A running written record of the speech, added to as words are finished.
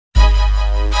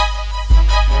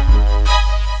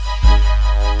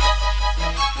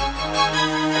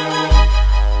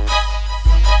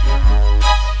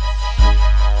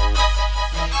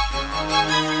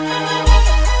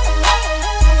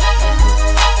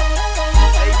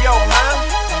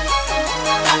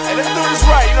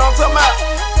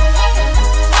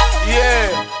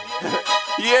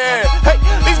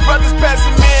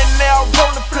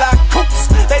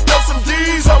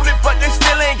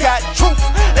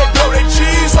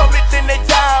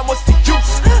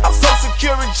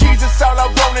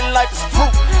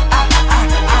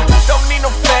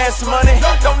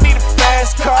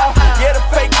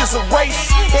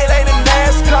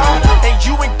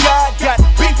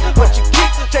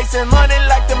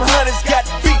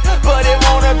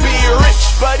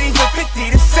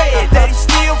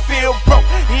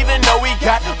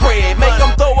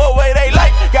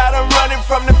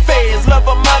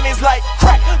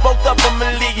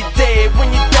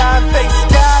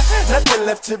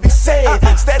left to be said.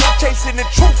 Instead of chasing the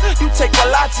truth, you take a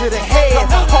lie to the head.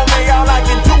 Homie, all I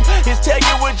can do is tell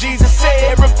you what Jesus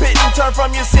said. Repent and turn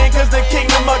from your sin.